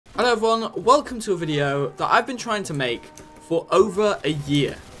Hello everyone, welcome to a video that I've been trying to make for over a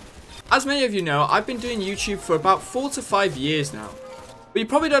year. As many of you know, I've been doing YouTube for about 4 to 5 years now. But you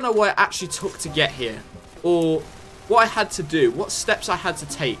probably don't know what it actually took to get here, or what I had to do, what steps I had to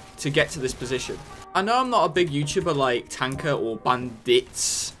take to get to this position. I know I'm not a big YouTuber like Tanker or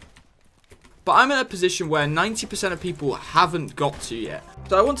Bandits, but I'm in a position where 90% of people haven't got to yet.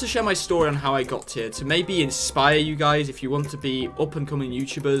 So I want to share my story on how I got here, to maybe inspire you guys if you want to be up-and-coming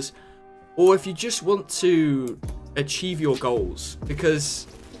YouTubers, or if you just want to achieve your goals. Because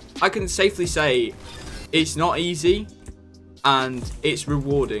I can safely say it's not easy, and it's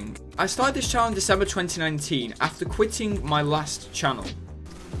rewarding. I started this channel in December 2019 after quitting my last channel,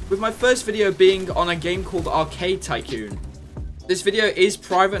 with my first video being on a game called Arcade Tycoon. This video is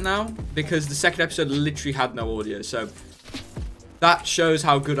private now because the second episode literally had no audio, so that shows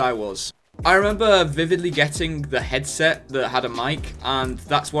how good I was. I remember vividly getting the headset that had a mic, and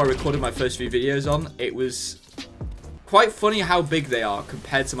that's what I recorded my first few videos on. It was quite funny how big they are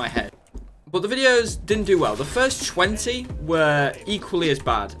compared to my head. But the videos didn't do well. The first 20 were equally as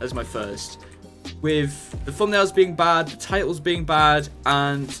bad as my first, with the thumbnails being bad, the titles being bad,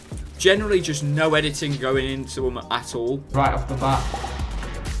 and generally just no editing going into them at all. Right off the bat.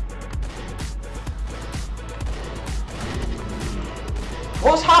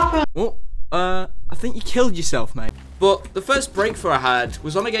 What's happened? Oh, I think you killed yourself, mate. But the first breakthrough I had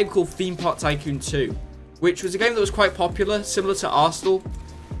was on a game called Theme Park Tycoon 2, which was a game that was quite popular, similar to Arsenal,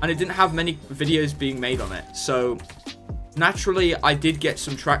 and it didn't have many videos being made on it. So naturally, I did get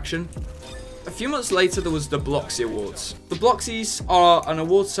some traction. A few months later, there was the Bloxy Awards. The Bloxies are an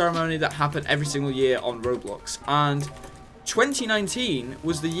awards ceremony that happened every single year on Roblox, and 2019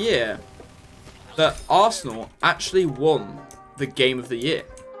 was the year that Arsenal actually won the Game of the Year.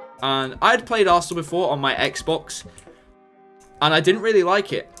 And I had played Arsenal before on my Xbox, and I didn't really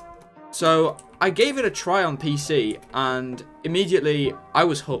like it. So I gave it a try on PC, and immediately I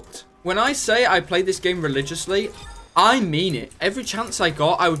was hooked. When I say I played this game religiously, I mean it. Every chance I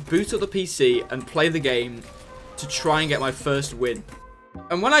got, I would boot up the PC and play the game to try and get my first win.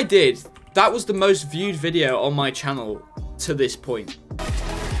 And when I did, that was the most viewed video on my channel to this point.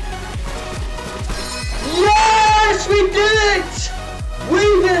 Yes, we did it! We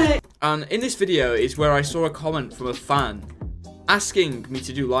did it! And in this video is where I saw a comment from a fan asking me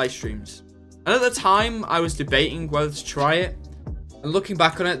to do live streams. And at the time, I was debating whether to try it. And looking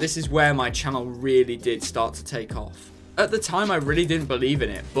back on it, this is where my channel really did start to take off. At the time, I really didn't believe in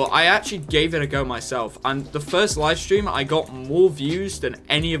it, but I actually gave it a go myself. And the first live stream, I got more views than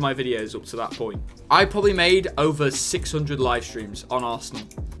any of my videos up to that point. I probably made over 600 live streams on Arsenal.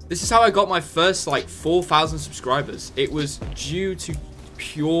 This is how I got my first, like, 4,000 subscribers. It was due to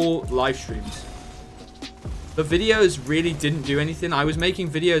pure live streams. The videos really didn't do anything. I was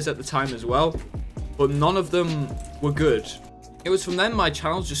making videos at the time as well, but none of them were good. It was from then my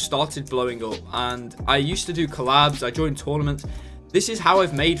channel just started blowing up, and I used to do collabs, I joined tournaments. This is how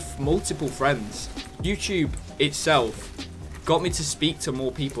I've made multiple friends. YouTube itself got me to speak to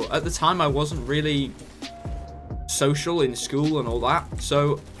more people. At the time, I wasn't really social in school and all that,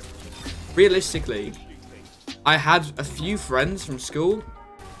 so realistically, I had a few friends from school,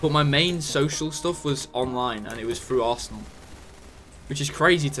 but my main social stuff was online, and it was through Arsenal, which is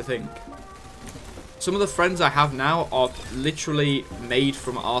crazy to think. Some of the friends I have now are literally made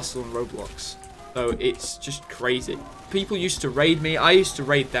from Arsenal and Roblox. So it's just crazy. People used to raid me. I used to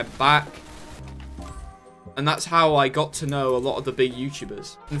raid them back. And that's how I got to know a lot of the big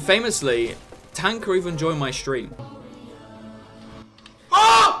YouTubers. And famously, Tanker even joined my stream.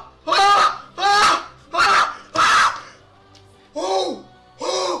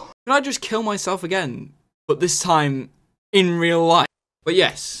 Can I just kill myself again? But this time in real life. But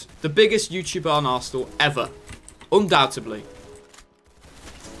yes, the biggest YouTuber on Arsenal ever, undoubtedly,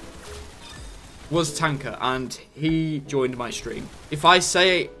 was Tanker, and he joined my stream. If I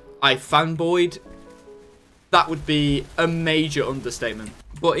say I fanboyed, that would be a major understatement.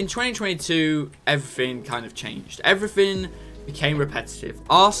 But in 2022, everything kind of changed. Everything became repetitive.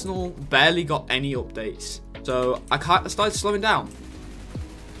 Arsenal barely got any updates, so I started slowing down.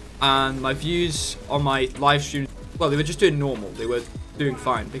 And my views on my live stream, well, they were just doing normal. They were doing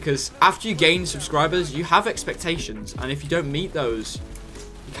fine, because after you gain subscribers, you have expectations, and if you don't meet those,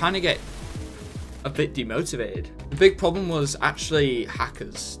 you kind of get a bit demotivated. The big problem was actually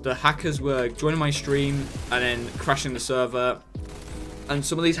hackers. The hackers were joining my stream and then crashing the server, and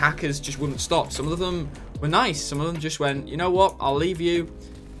some of these hackers just wouldn't stop. Some of them were nice. Some of them just went, you know what, I'll leave you.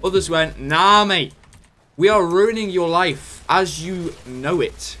 Others went, nah mate, we are ruining your life as you know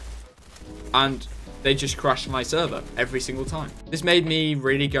it. And they just crashed my server every single time. This made me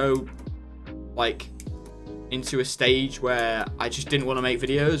really go like into a stage where I just didn't want to make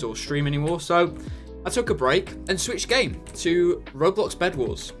videos or stream anymore. So I took a break and switched game to Roblox Bed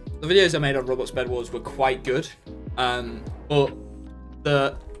Wars. The videos I made on Roblox Bed Wars were quite good, but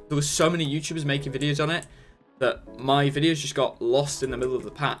there was so many YouTubers making videos on it that my videos just got lost in the middle of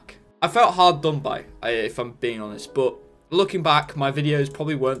the pack. I felt hard done by, if I'm being honest, but looking back, my videos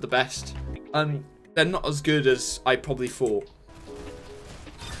probably weren't the best, and they're not as good as I probably thought.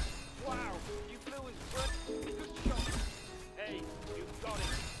 Wow, you blew his foot. Good shot. Hey, you got it.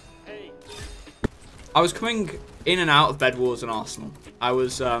 Hey. I was coming in and out of Bed Wars and Arsenal. I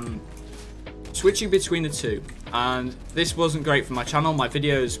was switching between the two, and this wasn't great for my channel. My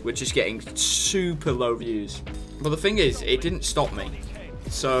videos were just getting super low views. But the thing is, it didn't stop me.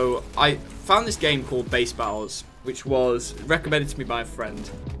 So I found this game called Base Battles, which was recommended to me by a friend.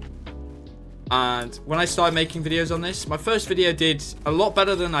 And when I started making videos on this, my first video did a lot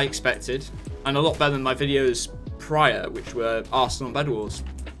better than I expected, and a lot better than my videos prior, which were Arsenal and Bed Wars.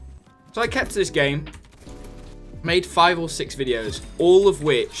 So I kept to this game, made 5 or 6 videos, all of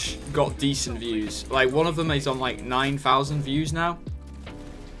which got decent views. Like, one of them is on like 9,000 views now.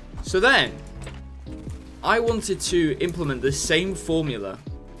 So then, I wanted to implement the same formula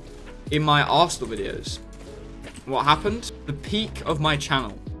in my Arsenal videos. What happened? The peak of my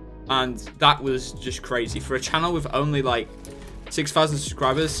channel, and that was just crazy. For a channel with only like 6,000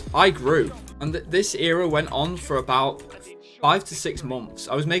 subscribers, I grew. And this era went on for about 5 to 6 months.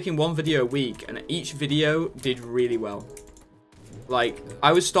 I was making 1 video a week, and each video did really well. Like,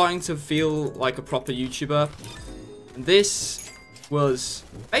 I was starting to feel like a proper YouTuber. And this was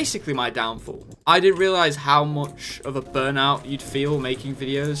basically my downfall. I didn't realize how much of a burnout you'd feel making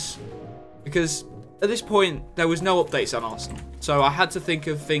videos, because at this point there was no updates on Arsenal. So I had to think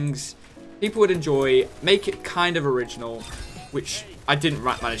of things people would enjoy, make it kind of original, which I didn't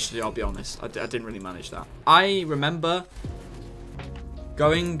manage to do, I'll be honest. I didn't really manage that. I remember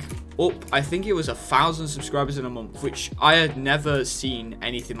going up, I think it was 1,000 subscribers in a month, which I had never seen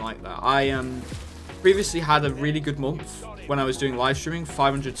anything like that. I previously had a really good month when I was doing live streaming,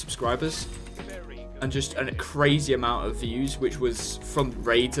 500 subscribers, and just a crazy amount of views, which was from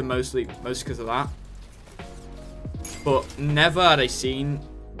raids and mostly because of that. But never had I seen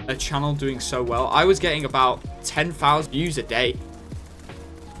a channel doing so well. I was getting about 10,000 views a day,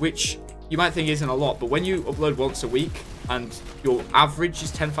 which you might think isn't a lot, but when you upload once a week and your average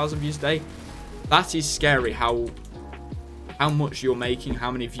is 10,000 views a day, that is scary how much you're making,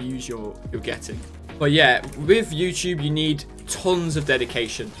 how many views you're getting. But yeah, with YouTube, you need tons of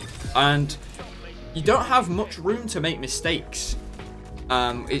dedication, and you don't have much room to make mistakes.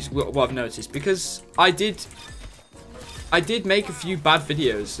 It's what I've noticed, because I did make a few bad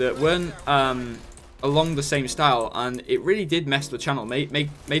videos that weren't along the same style, and it really did mess the channel. Made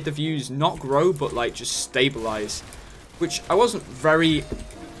the views not grow, but like just stabilize, which I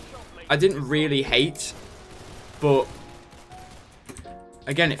didn't really hate, but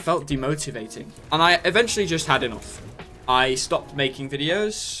again, it felt demotivating, and I eventually just had enough. I stopped making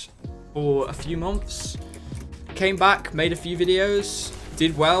videos for a few months, came back, made a few videos,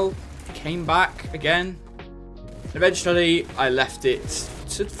 did well, came back again. Eventually, I left it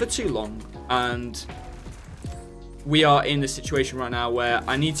for too long, and we are in the situation right now where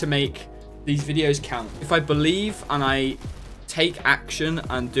I need to make these videos count. If I believe and I take action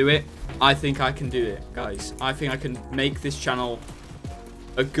and do it, I think I can do it, guys. I think I can make this channel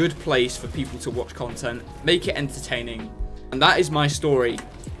a good place for people to watch content, make it entertaining, and that is my story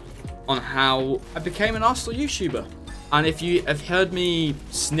on how I became an Arsenal YouTuber. And if you have heard me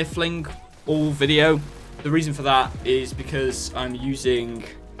sniffling all video, the reason for that is because I'm using,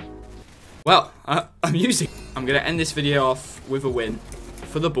 well, I'm gonna end this video off with a win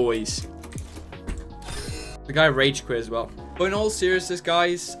for the boys. The guy rage quit as well. But in all seriousness,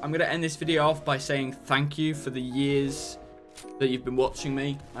 guys, I'm gonna end this video off by saying thank you for the years that you've been watching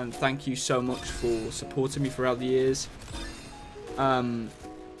me, and thank you so much for supporting me throughout the years.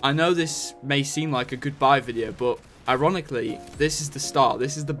 I know this may seem like a goodbye video, but ironically, this is the start.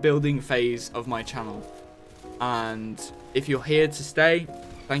 This is the building phase of my channel. And if you're here to stay,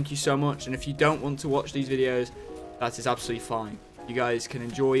 thank you so much. And if you don't want to watch these videos, that is absolutely fine. You guys can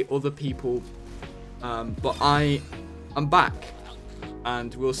enjoy other people. But I am back,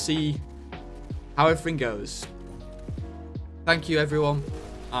 and we'll see how everything goes. Thank you, everyone,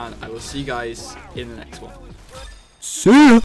 and I will see you guys in the next one. See ya!